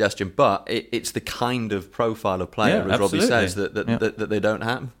serious suggestion, but it's the kind of profile of player, Yeah, as Robbie absolutely. says, that they don't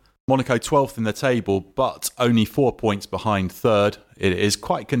have. Monaco 12th in the table, but only 4 points behind third. It is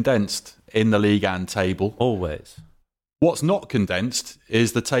quite condensed in the Ligue 1 table. always. What's not condensed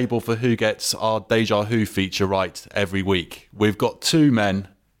is the table for who gets our Deja Vu feature right every week. We've got two men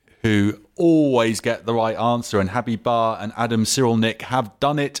who always get the right answer, and Habib Bar and Adam Cyrulnik have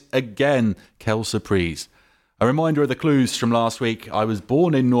done it again. Quelle surprise. A reminder of the clues from last week. I was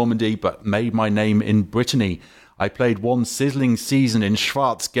born in Normandy but made my name in Brittany. I played one sizzling season in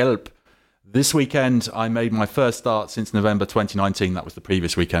Schwarz-Gelb. This weekend I made my first start since November 2019. That was the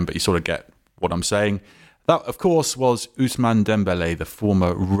previous weekend, but you sort of get what I'm saying. That, of course, was Ousmane Dembélé, the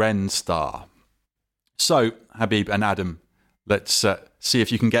former Rennes star. So, Habib and Adam, let's see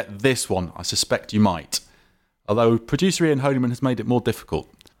if you can get this one. I suspect you might. Although producer Ian Holyman has made it more difficult.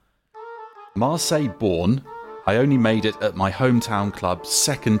 Marseille born, I only made it at my hometown club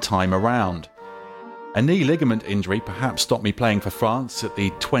second time around. A knee ligament injury perhaps stopped me playing for France at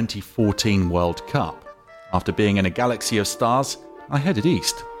the 2014 World Cup. After being in a galaxy of stars, I headed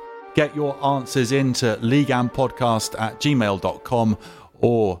east. Get your answers into leagueandpodcast@gmail.com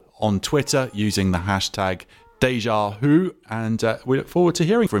or on Twitter using the hashtag DejaWho, and we look forward to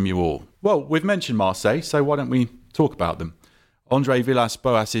hearing from you all. Well, we've mentioned Marseille, so why don't we talk about them? Andre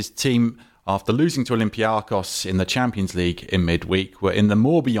Villas-Boas's team, after losing to Olympiacos in the Champions League in midweek, were in the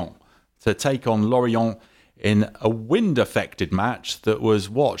Morbihan to take on Lorient in a wind-affected match that was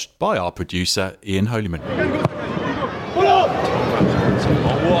watched by our producer, Ian Holyman.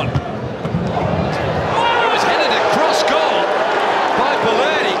 1-1. It was headed across goal by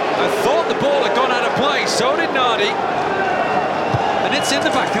Belletti. I thought the ball had gone out of play, so did Nardi. And it's in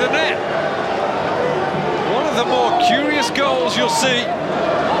the back of the net. One of the more curious goals you'll see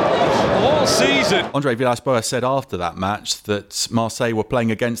all season. Andre Villas-Boas said after that match that Marseille were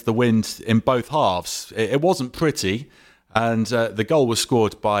playing against the wind in both halves. It wasn't pretty, and the goal was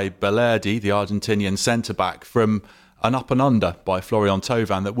scored by Belletti, the Argentinian centre-back, from an up and under by Florian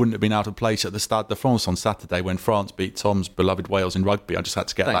Thauvin that wouldn't have been out of place at the Stade de France on Saturday when France beat Tom's beloved Wales in rugby. I just had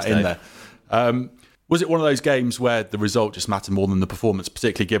to get that in there. Was it one of those games where the result just mattered more than the performance,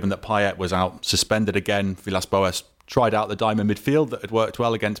 particularly given that Payet was out suspended again? Villas-Boas tried out the diamond midfield that had worked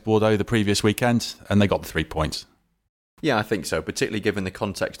well against Bordeaux the previous weekend, and they got the 3 points. Yeah, I think so, particularly given the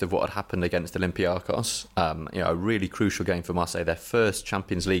context of what had happened against Olympiacos. A really crucial game for Marseille, their first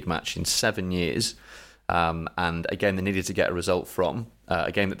Champions League match in 7 years. And again, they needed to get a result from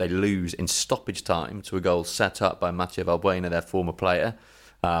a game that they lose in stoppage time to a goal set up by Mathieu Valbuena, their former player.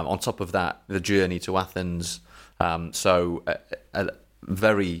 On top of that, the journey to Athens. So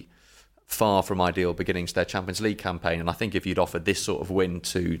very far from ideal beginnings to their Champions League campaign. And I think if you'd offered this sort of win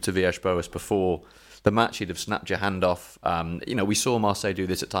to Villas-Boas before the match, he'd have snapped your hand off. We saw Marseille do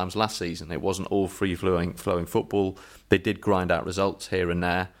this at times last season. It wasn't all free-flowing football. They did grind out results here and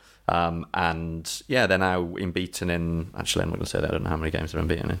there. They're now unbeaten in... Actually, I'm not going to say that. I don't know how many games they're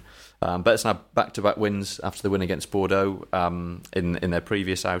unbeaten in. But it's now back-to-back wins after the win against Bordeaux in their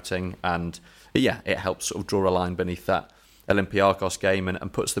previous outing. And, it helps sort of draw a line beneath that Olympiacos game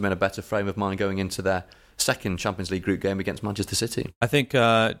and puts them in a better frame of mind going into their second Champions League group game against Manchester City. I think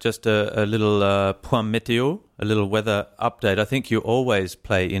just a little point météo, a little weather update. I think you always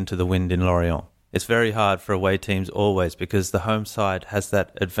play into the wind in Lorient. It's very hard for away teams always because the home side has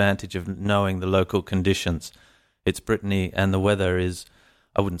that advantage of knowing the local conditions. It's Brittany and the weather is,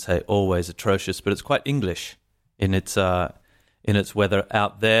 I wouldn't say always atrocious, but it's quite English in its weather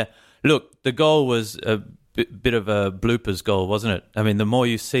out there. Look, the goal was a bit of a bloopers goal, wasn't it? I mean, the more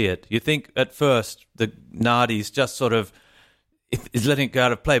you see it, you think at first the Nardi's just sort of is letting it go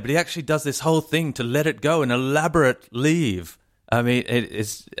out of play, but he actually does this whole thing to let it go, an elaborate leave. I mean,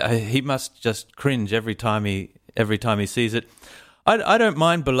 he must just cringe every time he sees it. I don't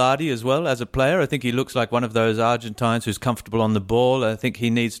mind Belletti as well as a player. I think he looks like one of those Argentines who's comfortable on the ball. I think he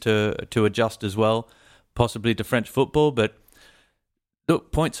needs to adjust as well, possibly to French football. But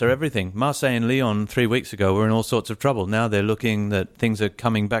look, points are everything. Marseille and Lyon 3 weeks ago were in all sorts of trouble. Now they're looking that things are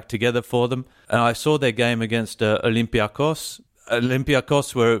coming back together for them. I saw their game against Olympiacos.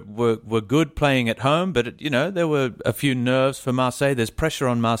 Olympiacos were good playing at home, but there were a few nerves for Marseille. There's pressure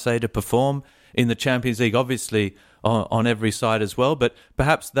on Marseille to perform. in the Champions League, obviously on every side as well, but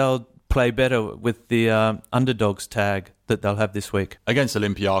perhaps they'll play better with the underdogs tag that they'll have this week. Against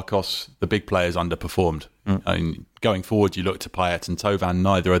Olympiacos, the big players underperformed. I mean, going forward, you look to Payet and Thauvin,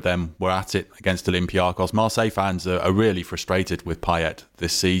 neither of them were at it against Olympiacos. Marseille fans are really frustrated with Payet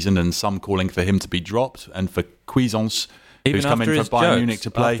this season, and some calling for him to be dropped, and for Cuisance, who's come in for Bayern Munich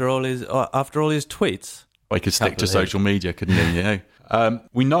to play. After all his tweets. Well, he could stick to social media, couldn't he? You know?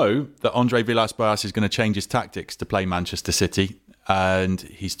 We know that Andre Villas-Boas is going to change his tactics to play Manchester City, and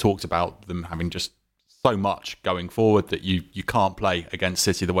he's talked about them having just so much going forward that you can't play against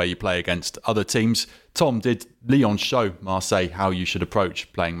City the way you play against other teams. Tom, did Lyon show Marseille how you should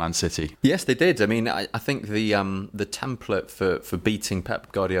approach playing Man City? Yes, they did. I mean, I think the template for beating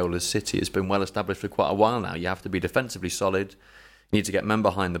Pep Guardiola's City has been well established for quite a while now. You have to be defensively solid. You need to get men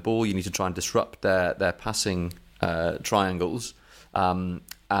behind the ball. You need to try and disrupt their passing triangles. And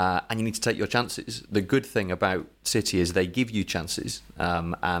you need to take your chances. The good thing about City is they give you chances.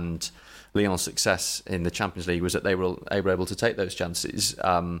 And Lyon's success in the Champions League was that they were able to take those chances.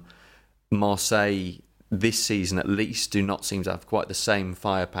 Marseille, this season at least, do not seem to have quite the same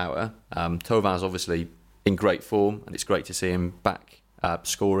firepower. Thauvin's obviously in great form, and it's great to see him back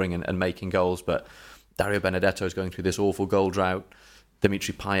scoring and making goals, but Dario Benedetto is going through this awful goal drought.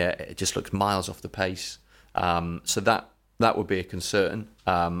 Dimitri Payet, it just looks miles off the pace. So that would be a concern.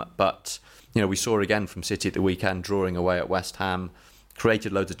 But we saw again from City at the weekend, drawing away at West Ham,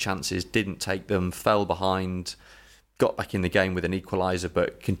 created loads of chances, didn't take them, fell behind, got back in the game with an equaliser,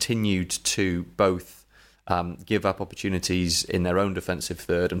 but continued to both give up opportunities in their own defensive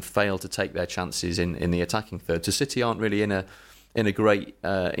third and fail to take their chances in the attacking third. So City aren't really in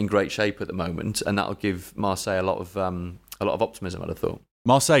great shape at the moment, and that'll give Marseille a lot of optimism, I'd have thought.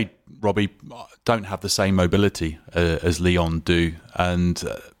 Marseille, Robbie, don't have the same mobility as Lyon do, and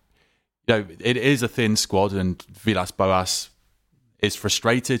it is a thin squad, and Villas-Boas is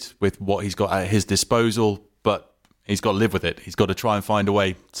frustrated with what he's got at his disposal, but he's got to live with it. He's got to try and find a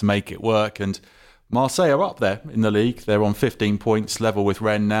way to make it work, and Marseille are up there in the league. They're on 15 points, level with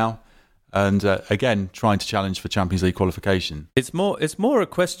Rennes now, and again trying to challenge for Champions League qualification. It's more a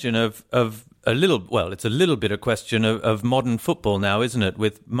question of a little bit a question of modern football now, isn't it?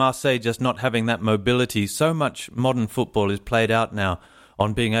 With Marseille just not having that mobility, so much modern football is played out now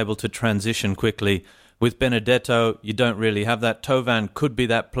on being able to transition quickly. With Benedetto, you don't really have that. Thauvin could be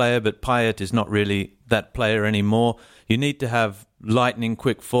that player, but Payet is not really that player anymore. You need to have lightning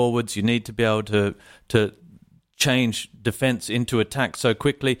quick forwards. You need to be able to change defence into attack so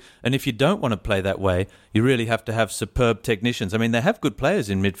quickly. And if you don't want to play that way, you really have to have superb technicians. I mean, they have good players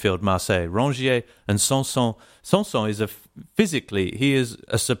in midfield, Marseille. Rongier and Sanson. Sanson is physically, he is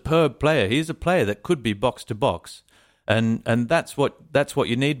a superb player. He is a player that could be box to box. And that's what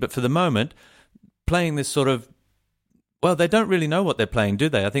you need. But for the moment, playing this sort of, well, they don't really know what they're playing, do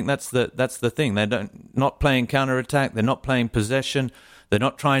they? I think that's the thing. They're not playing counter-attack. They're not playing possession. They're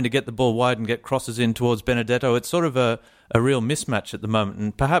not trying to get the ball wide and get crosses in towards Benedetto. It's sort of a real mismatch at the moment.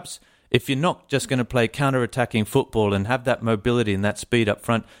 And perhaps if you're not just going to play counter-attacking football and have that mobility and that speed up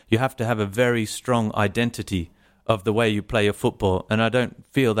front, you have to have a very strong identity of the way you play your football. And I don't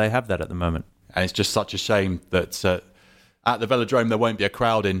feel they have that at the moment. And it's just such a shame that at the Velodrome there won't be a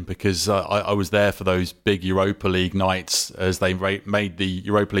crowd in, because I was there for those big Europa League nights as they made the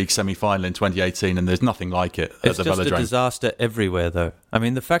Europa League semi-final in 2018, and there's nothing like it at the Velodrome. It's just a disaster everywhere, though. I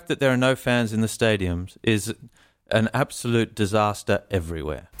mean, the fact that there are no fans in the stadiums is an absolute disaster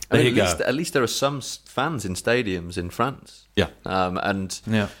everywhere. At least there are some fans in stadiums in France. Yeah.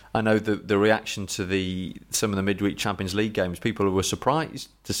 I know the reaction to some of the midweek Champions League games, people were surprised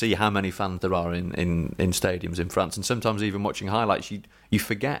to see how many fans there are in stadiums in France. And sometimes even watching highlights, you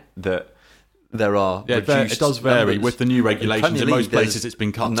forget that there are reduced it does vary numbers. with the new regulations. In most places it's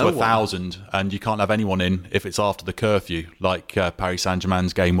been cut to 1,000, one. and you can't have anyone in if it's after the curfew, like Paris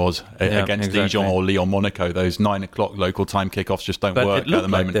Saint-Germain's game was against Dijon or Lyon-Monaco. Those 9 o'clock local time kickoffs just don't work at the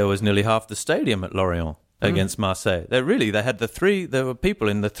moment. Like there was nearly half the stadium at Lorient against Marseille. There were people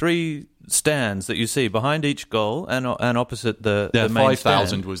in the three stands that you see behind each goal and opposite the main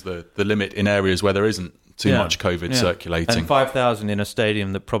 5,000 was the limit in areas where there isn't too much COVID circulating. And 5,000 in a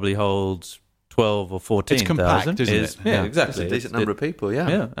stadium that probably holds 12 or 14,000. It's compact, isn't it? Yeah, exactly. It's a decent number of people,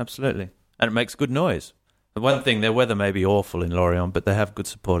 Yeah, absolutely. And it makes good noise. The one thing, their weather may be awful in Lorient, but they have good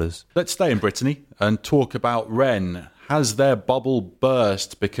supporters. Let's stay in Brittany and talk about Rennes. Has their bubble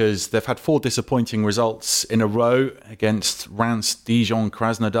burst? Because they've had 4 disappointing results in a row against Reims, Dijon,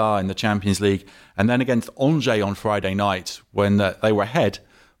 Krasnodar in the Champions League, and then against Angers on Friday night when they were ahead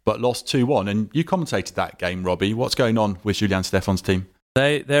but lost 2-1. And you commentated that game, Robbie. What's going on with Julian Stéphan's team?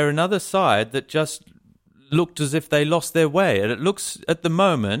 They're another side that just looked as if they lost their way. And it looks at the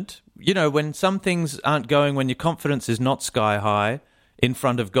moment, when some things aren't going, when your confidence is not sky high, in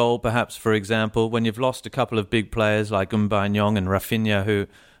front of goal perhaps, for example, when you've lost a couple of big players like Mbappé and Rafinha,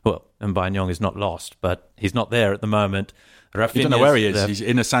 Mbappé is not lost, but he's not there at the moment. Rafinha's, you don't know where he is. He's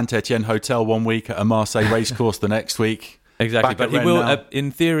in a Saint-Etienne hotel one week, at a Marseille racecourse the next week. Exactly, but he Rennes will. now. In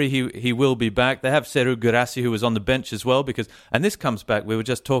theory, he will be back. They have Serhou Guirassy, who was on the bench as well, and this comes back. We were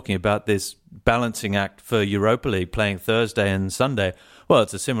just talking about this balancing act for Europa League, playing Thursday and Sunday. Well,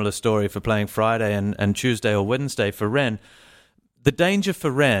 it's a similar story for playing Friday and Tuesday or Wednesday for Rennes. The danger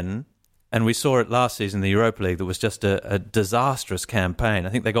for Rennes, and we saw it last season in the Europa League, that was just a disastrous campaign. I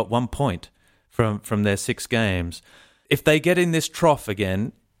think they got 1 point from their 6 games. If they get in this trough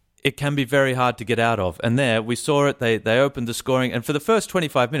again, it can be very hard to get out of. And there, we saw it. They opened the scoring. And for the first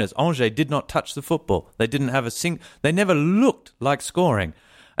 25 minutes, Angers did not touch the football. They didn't have they never looked like scoring.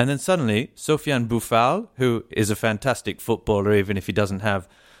 And then suddenly, Sofiane Boufal, who is a fantastic footballer, even if he doesn't have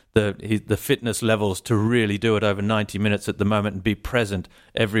the fitness levels to really do it over 90 minutes at the moment and be present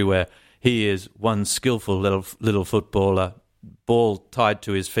everywhere. He is one skillful little footballer, ball tied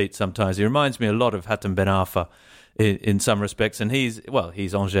to his feet sometimes. He reminds me a lot of Hatem Ben Arfa in some respects, and he's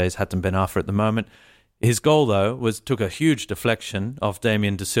Angers' Hatem Ben Arfa at the moment. His goal, though, took a huge deflection off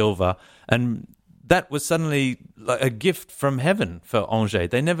Damien De Silva, and that was suddenly like a gift from heaven for Angers.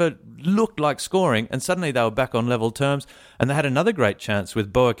 They never looked like scoring, and suddenly they were back on level terms, and they had another great chance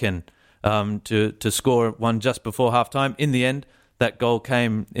with Boaken to score one just before half-time. In the end, that goal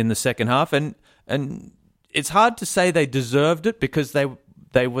came in the second half, and it's hard to say they deserved it because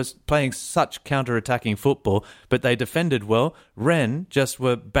they was playing such counter-attacking football, but they defended well. Rennes just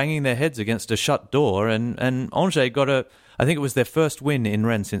were banging their heads against a shut door, and Angers got I think it was their first win in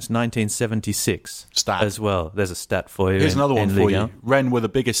Rennes since 1976 Stat. as well. There's a stat for you. Here's another one for Ligue 1. you. Rennes were the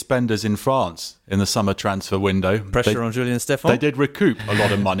biggest spenders in France in the summer transfer window. Pressure on Julien Stéphan. They did recoup a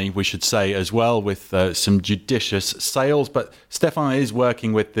lot of money, we should say, as well, with some judicious sales. But Stéphan is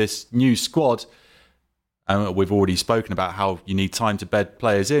working with this new squad. We've already spoken about how you need time to bed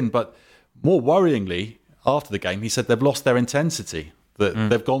players in. But more worryingly, after the game, he said they've lost their intensity. That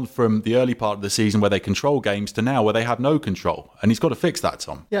they've gone from the early part of the season where they control games to now where they have no control. And he's got to fix that,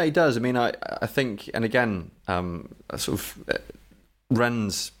 Tom. Yeah, he does. I mean, I think, and again,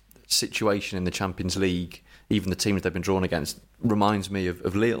 Rennes' situation in the Champions League, even the teams they've been drawn against, reminds me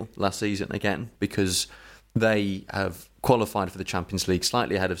of Lille last season again, because they have qualified for the Champions League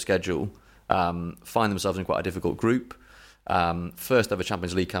slightly ahead of schedule, find themselves in quite a difficult group. First ever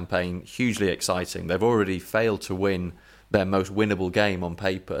Champions League campaign, hugely exciting. They've already failed to win their most winnable game on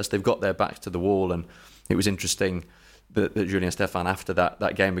paper, so they've got their backs to the wall. And it was interesting that Julien Stéphan, after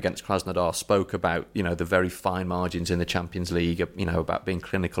that game against Krasnodar, spoke about the very fine margins in the Champions League, about being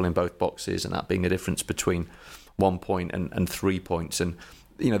clinical in both boxes and that being the difference between 1 point and 3 points. And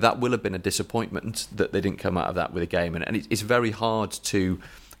that will have been a disappointment that they didn't come out of that with a game. And it's very hard to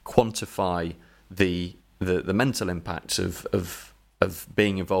quantify the mental impacts of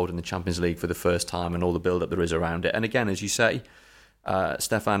being involved in the Champions League for the first time and all the build-up there is around it. And again, as you say,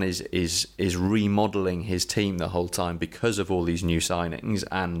 Stéphan is remodelling his team the whole time because of all these new signings.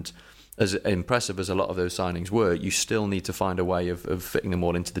 And as impressive as a lot of those signings were, you still need to find a way of fitting them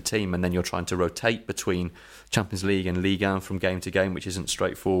all into the team. And then you're trying to rotate between Champions League and Ligue 1 from game to game, which isn't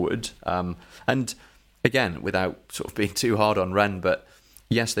straightforward. And again, without sort of being too hard on Rennes, but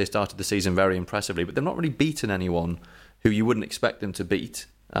yes, they started the season very impressively, but they've not really beaten anyone who you wouldn't expect them to beat.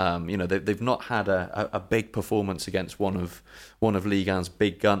 They've not had a big performance against one of Ligue 1's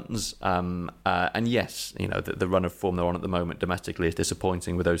big guns. And yes, the run of form they're on at the moment domestically is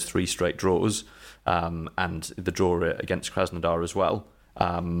disappointing with those 3 straight draws, and the draw against Krasnodar as well.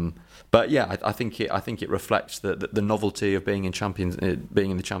 But yeah, I think it reflects the novelty of being in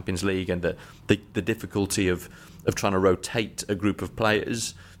the Champions League, and the difficulty of trying to rotate a group of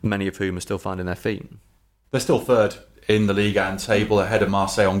players, many of whom are still finding their feet. They're still third in the Ligue 1 table, ahead of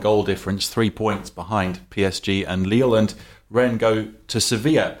Marseille on goal difference, 3 points behind PSG and Lille. And Rennes go to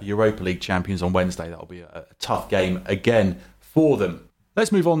Sevilla, the Europa League champions, on Wednesday. That'll be a tough game again for them.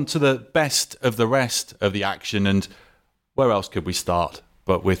 Let's move on to the best of the rest of the action. And where else could we start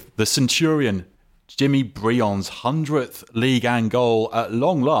but with the Centurion, Jimmy Brion's 100th Ligue 1 goal at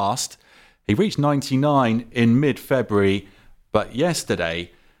long last. He reached 99 in mid-February, but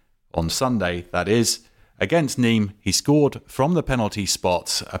yesterday, on Sunday that is, against Nîmes, he scored from the penalty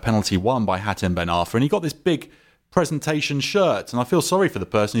spot, a penalty won by Hatem Ben Arfa, and he got this big presentation shirt. And I feel sorry for the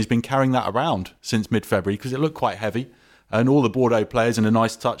person who's been carrying that around since mid-February because it looked quite heavy. and all the Bordeaux players, in a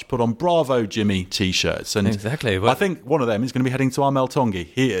nice touch, put on Bravo Jimmy T-shirts. And exactly. I think one of them is going to be heading to Armel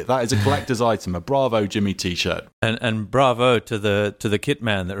Tongi. That is a collector's item, a Bravo Jimmy T-shirt. And bravo to the kit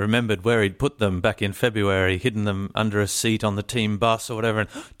man that remembered where he'd put them back in February, hidden them under a seat on the team bus or whatever. And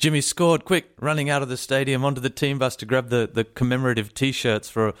Jimmy scored, quick, running out of the stadium onto the team bus to grab the commemorative T-shirts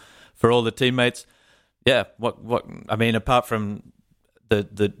for all the teammates. Yeah, what I mean, apart from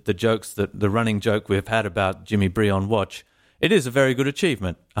the jokes, the running joke we've had about Jimmy Briand watch, it is a very good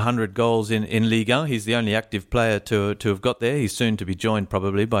achievement. 100 goals in Ligue 1. He's the only active player to have got there. He's soon to be joined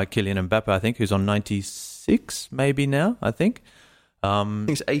probably by Kylian Mbappé, I think, who's on 96 maybe now, I think. I think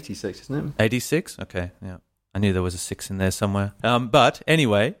it's 86, isn't it? 86? Okay, yeah. I knew there was a 6 in there somewhere. But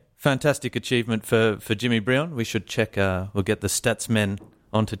anyway, fantastic achievement for Jimmy Briand. We should check, we'll get the stats men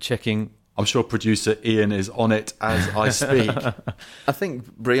onto checking. I'm sure producer Ian is on it as I speak. I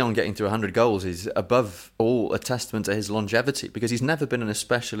think Briand getting to 100 goals is above all a testament to his longevity, because he's never been an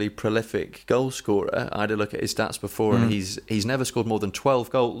especially prolific goal scorer. I had a look at his stats before, and he's never scored more than 12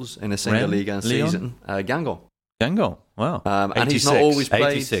 goals in a single Ligue 1 season. Guingamp. Guingamp, wow. And he's not always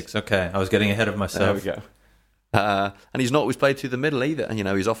played... 86, okay. I was getting ahead of myself. There we go. And he's not always played through the middle either. And,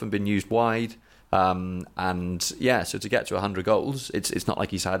 he's often been used wide. And, yeah, so to get to 100 goals, it's not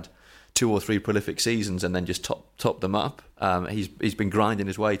like he's had 2 or 3 prolific seasons and then just top them up. He's been grinding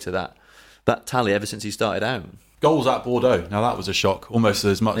his way to that tally ever since he started out. Goals at Bordeaux. Now that was a shock, almost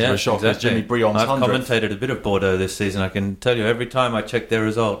as much of a shock as Jimmy Briand's 100th. I've commentated a bit of Bordeaux this season. I can tell you every time I check their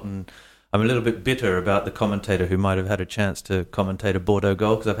result, and I'm a little bit bitter about the commentator who might have had a chance to commentate a Bordeaux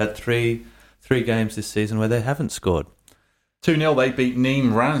goal, because I've had three games this season where they haven't scored. 2-0 they beat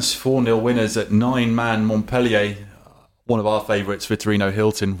Nîmes. Reims 4-0 winners at 9-man Montpellier. One of our favourites, Vitorino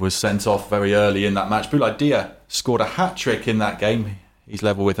Hilton, was sent off very early in that match. Boulaye Dia scored a hat-trick in that game. He's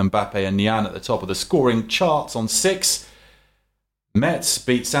level with Mbappé and Nian at the top of the scoring charts on 6. Metz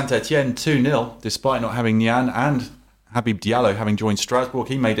beat Saint-Etienne 2-0, despite not having Nian and Habib Diallo having joined Strasbourg.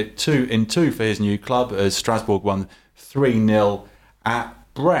 He made it 2-2 for his new club, as Strasbourg won 3-0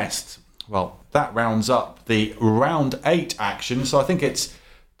 at Brest. Well, that rounds up the round 8 action, so I think it's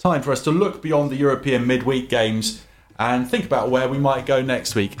time for us to look beyond the European midweek games and think about where we might go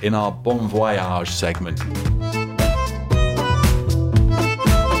next week in our Bon Voyage segment.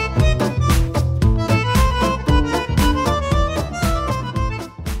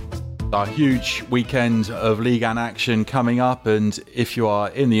 A huge weekend of Ligue 1 action coming up, and if you are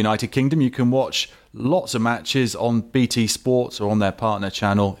in the United Kingdom, you can watch lots of matches on BT Sports or on their partner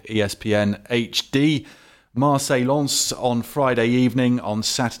channel, ESPN HD. Marseille-Lens on Friday evening. On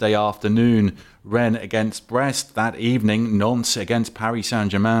Saturday afternoon, Rennes against Brest. That evening, Nantes against Paris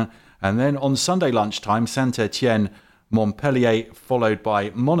Saint-Germain. And then on Sunday lunchtime, Saint-Etienne, Montpellier, followed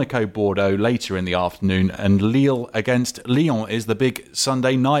by Monaco-Bordeaux later in the afternoon. And Lille against Lyon is the big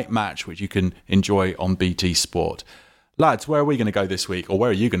Sunday night match, which you can enjoy on BT Sport. Lads, where are we going to go this week? Or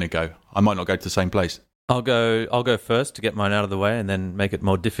where are you going to go? I might not go to the same place. I'll go first to get mine out of the way and then make it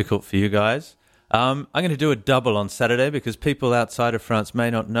more difficult for you guys. I'm going to do a double on Saturday, because people outside of France may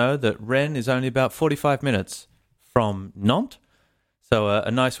not know that Rennes is only about 45 minutes from Nantes. So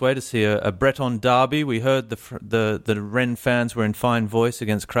a nice way to see a Breton derby. We heard the Rennes fans were in fine voice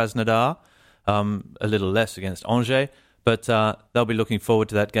against Krasnodar, a little less against Angers, but they'll be looking forward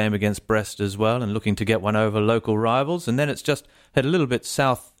to that game against Brest as well, and looking to get one over local rivals. And then it's just head a little bit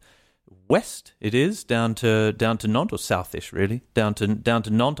southwest. It is down to Nantes, or southish really, down to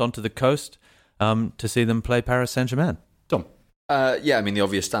Nantes onto the coast. To see them play Paris Saint-Germain. Tom? The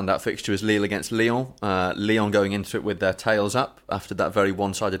obvious standout fixture is Lille against Lyon. Lyon going into it with their tails up after that very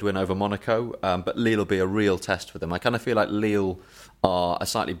one-sided win over Monaco. But Lille will be a real test for them. I kind of feel like Lille are a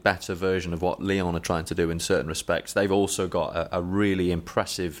slightly better version of what Lyon are trying to do in certain respects. They've also got a really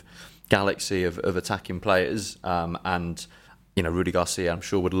impressive galaxy of attacking players. And Rudy Garcia, I'm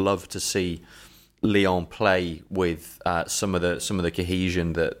sure, would love to see Lyon play with some of the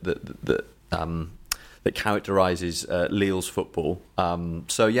cohesion that characterises Lille's football.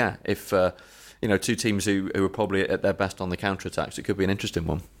 If two teams who are probably at their best on the counter-attacks, it could be an interesting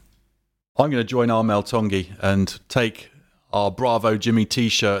one. I'm going to join Armel Tongi and take our Bravo Jimmy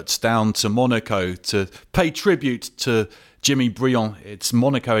T-shirts down to Monaco to pay tribute to Jimmy Briand. It's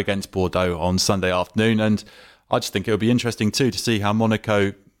Monaco against Bordeaux on Sunday afternoon, and I just think it would be interesting too to see how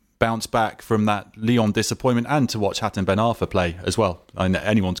Monaco bounce back from that Lyon disappointment, and to watch Hatem Ben Arfa play as well.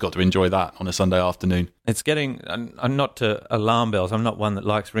 Anyone's got to enjoy that on a Sunday afternoon. It's getting, I'm not to alarm bells, I'm not one that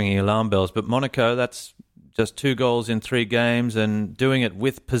likes ringing alarm bells, but Monaco, that's just 2 goals in 3 games and doing it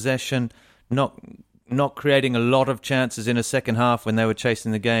with possession, not not creating a lot of chances in a second half when they were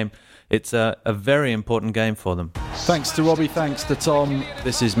chasing the game. It's a very important game for them. Thanks to Robbie, thanks to Tom.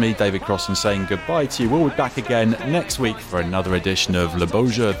 This is me, David Crossan, saying goodbye to you. We'll be back again next week for another edition of Le Beau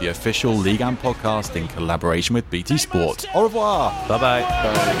Jeu, the official Ligue 1 podcast in collaboration with BT Sport. Au revoir. Bye-bye.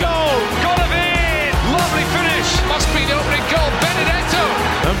 Goal! Got it in! Lovely finish! Must be the opening goal. Benedetto!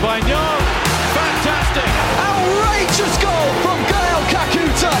 And Bagnon, fantastic. Outrageous goal from Gael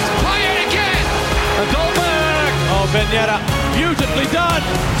Kakuta. Play it again! And Dolberg. Oh, Benyera, beautifully done.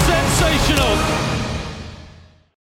 Sensational.